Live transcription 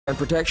and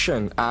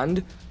protection,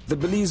 and the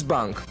Belize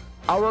Bank.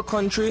 Our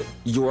country,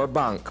 your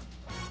bank.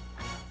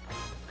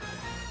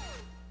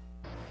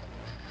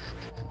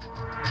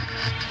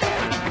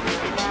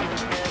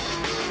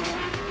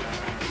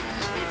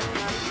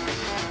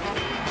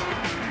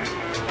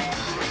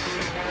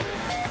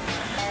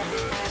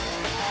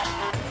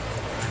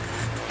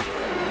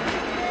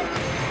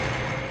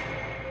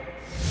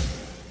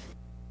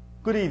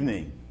 Good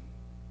evening.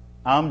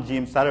 I'm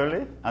James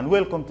Satterley, and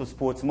welcome to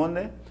Sports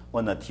Monday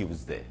on a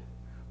Tuesday.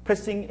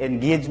 Pressing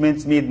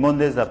engagements made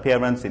Monday's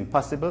appearance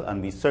impossible,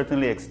 and we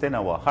certainly extend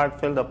our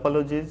heartfelt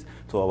apologies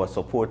to our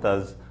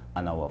supporters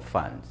and our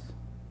fans.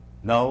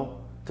 Now,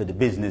 to the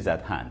business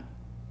at hand.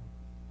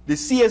 The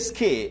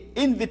CSK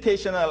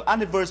Invitational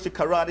Anniversary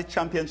Karate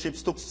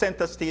Championships took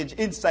center stage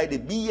inside the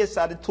BS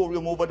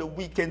Auditorium over the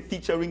weekend,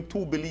 featuring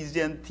two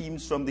Belizean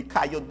teams from the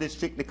Cayo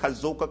district, the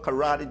Kazoka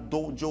Karate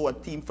Dojo, a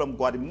team from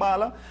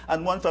Guatemala,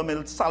 and one from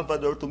El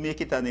Salvador, to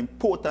make it an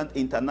important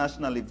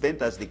international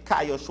event as the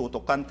Cayo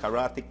Shotokan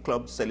Karate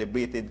Club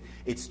celebrated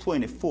its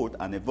 24th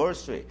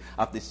anniversary.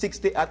 Of the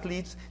 60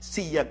 athletes,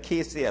 Sia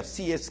Casey of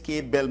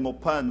CSK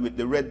Belmopan with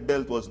the red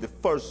belt was the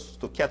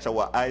first to catch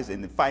our eyes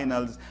in the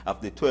finals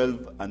of the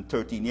 12 and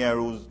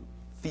 13-year-olds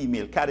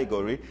female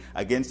category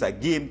against a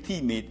game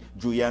teammate,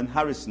 Julian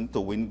Harrison, to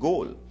win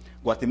gold.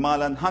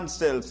 Guatemalan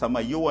Hansel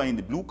Samayoa in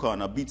the blue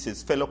corner beats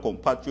his fellow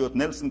compatriot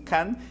Nelson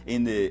Can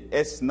in the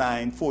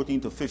S9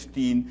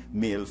 14-15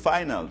 male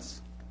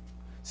finals.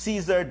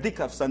 Cesar Dick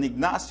of San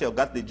Ignacio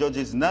got the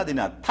judges' nod in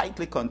a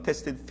tightly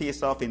contested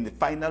face-off in the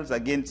finals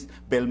against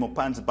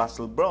Belmopan's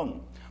Basil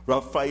Brown.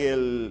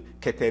 Rafael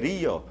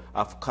Queterillo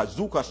of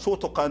Kazuka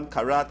Shotokan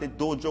Karate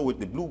Dojo with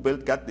the blue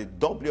belt got the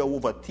W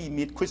over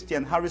teammate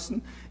Christian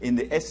Harrison in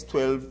the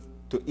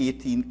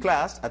S12-18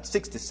 class at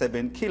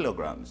 67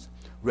 kilograms.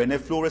 Rene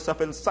Flores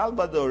of El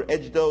Salvador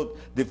edged out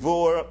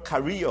Devor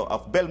Carrillo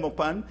of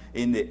Belmopan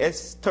in the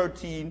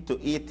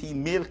S13-18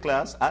 male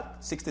class at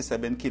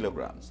 67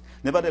 kilograms.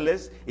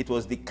 Nevertheless, it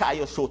was the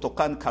Cayo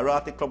Shotokan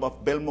Karate Club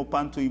of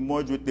Belmopan to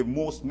emerge with the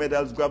most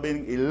medals,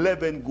 grabbing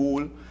 11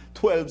 gold,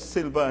 12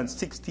 silver, and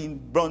 16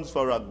 bronze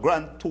for a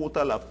grand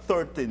total of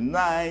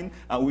 39,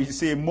 and we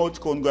say much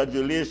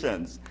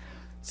congratulations.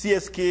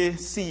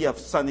 CSKC of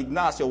San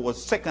Ignacio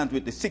was second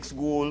with the 6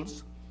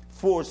 golds,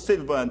 4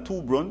 silver and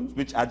 2 bronze,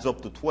 which adds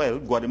up to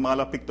 12.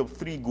 Guatemala picked up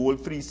 3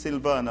 gold, 3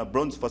 silver, and a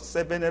bronze for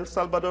 7. El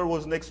Salvador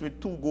was next with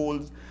 2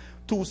 golds,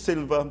 2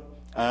 silver,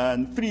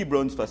 and 3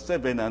 bronze for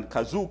 7. And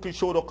Kazuki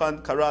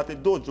Shotokan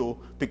Karate Dojo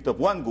picked up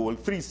 1 gold,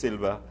 3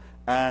 silver,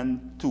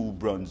 and 2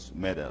 bronze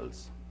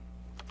medals.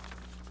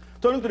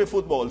 Turning to the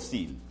football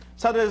scene,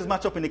 Saturday's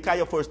matchup in the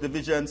Cayo First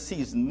Division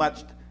season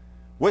matched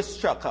West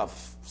Track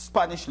of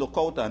Spanish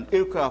Lookout and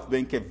Aircraft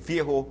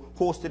Benqueviejo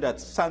hosted at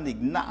San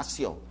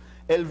Ignacio.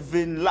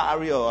 Elvin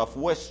Lario of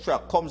West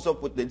Track comes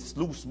up with this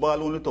loose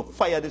ball only to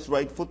fire this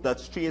right foot that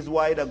strays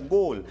wide a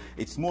goal.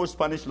 It's more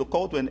Spanish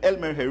Lookout when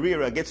Elmer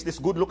Herrera gets this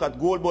good look at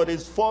goal but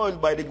is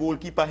foiled by the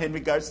goalkeeper Henry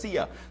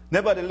Garcia.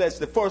 Nevertheless,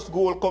 the first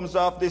goal comes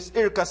off this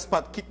Irka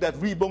spot kick that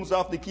rebounds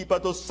off the keeper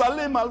to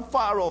Salim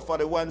Alfaro for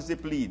the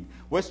 1-0 lead.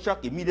 West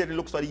Track immediately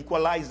looks for the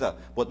equalizer,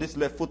 but this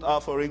left foot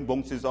offering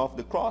bounces off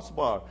the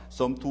crossbar.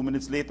 Some 2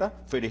 minutes later,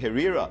 Freddy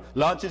Herrera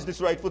launches this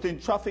right foot in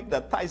traffic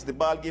that ties the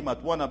ball game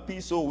at 1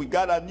 apiece, so we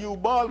got a new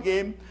ball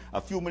game.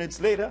 A few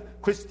minutes later,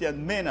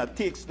 Christian Mena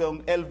takes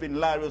down Elvin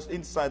Larios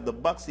inside the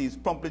box. He is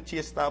promptly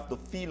chased off the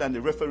field and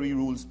the referee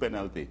rules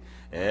penalty.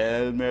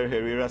 Elmer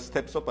Herrera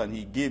steps up and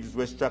he gives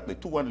West Track the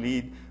 2-1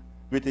 lead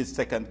with his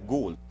second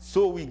goal.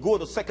 So we go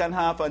to second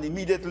half and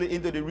immediately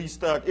into the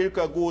restart.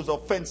 Irka goes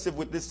offensive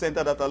with this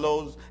center that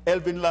allows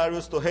Elvin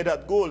Larios to head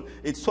at goal.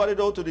 It's swatted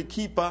out to the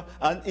keeper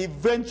and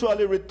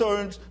eventually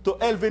returns to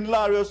Elvin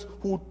Larios,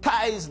 who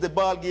ties the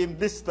ball game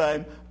this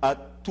time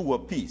at 2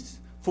 apiece.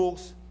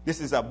 Folks, this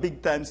is a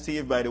big-time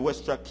save by the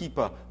West Track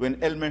keeper when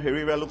Elmer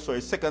Herrera looks for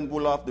his second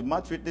goal of the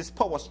match with this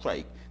power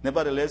strike.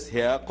 Nevertheless,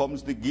 here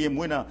comes the game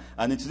winner,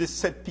 and it's this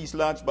set-piece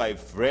launched by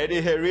Freddy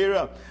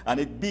Herrera, and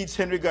it beats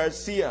Henry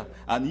Garcia.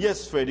 And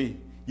yes, Freddy,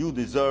 you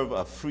deserve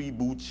a free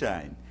boot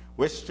shine.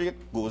 West Track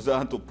goes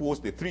on to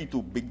post the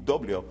 3-2 big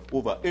W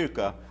over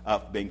Irka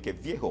of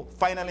Benqueviejo.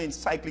 Finally, in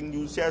cycling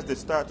news, here's the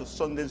start of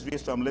Sunday's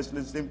race from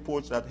Leslie's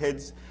Imports that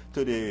heads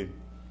to the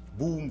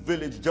Boom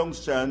Village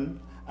Junction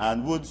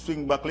and would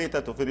swing back later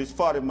to finish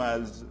 40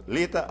 miles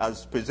later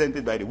as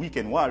presented by the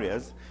Weekend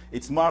Warriors.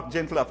 It's Mark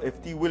Gentle of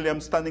FT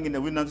Williams standing in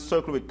the winner's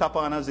circle with top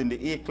honors in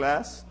the A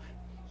class,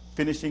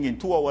 finishing in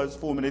 2 hours,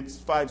 4 minutes,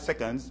 5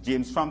 seconds.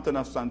 James Frampton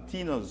of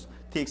Santinos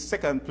takes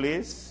second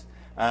place,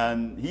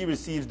 and he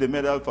receives the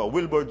medal for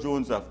Wilbur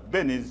Jones of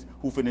Belize,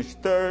 who finished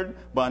third.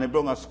 Barney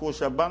Brown of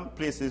Scotiabank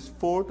places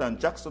fourth, and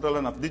Jack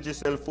Sutherland of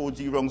Digicel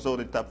 4G rounds out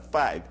the top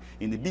 5.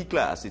 In the B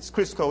class, it's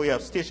Chris Cowie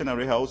of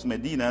Stationery House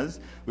Medinas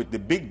with the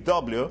big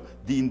W.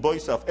 Dean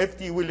Boyce of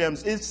FT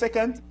Williams is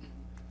second,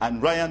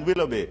 and Ryan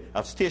Willoughby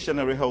of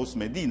Stationery House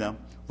Medina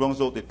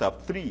rounds out the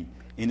top 3.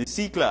 In the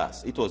C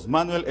class, it was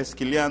Manuel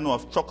Esquiliano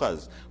of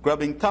Truckers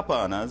grabbing top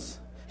honors.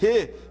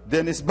 Hey,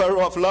 Dennis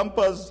Barrow of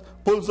Lampers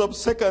pulls up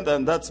second,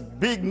 and that's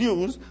big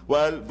news,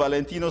 while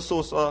Valentino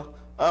Sosa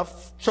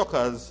of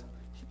Chuckers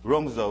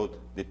rounds out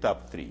the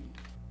top three.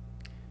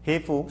 Hey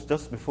folks,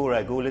 just before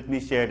I go, let me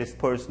share this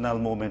personal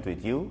moment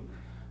with you.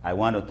 I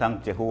want to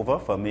thank Jehovah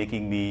for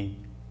making me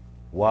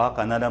walk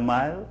another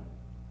mile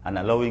and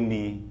allowing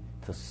me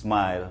to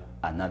smile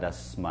another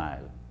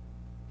smile.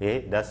 Hey,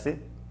 that's it.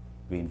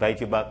 We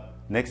invite you back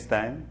next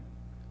time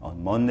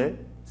on Monday,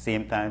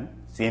 same time,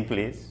 same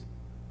place.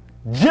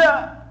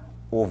 Ja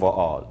over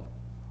all.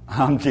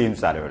 I'm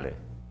James Adderley.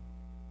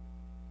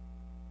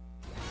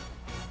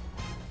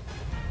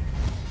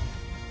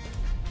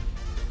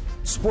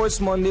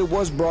 Sports Monday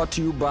was brought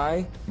to you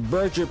by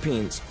Berger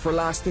Paints for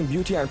lasting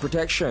beauty and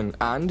protection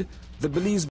and the Belize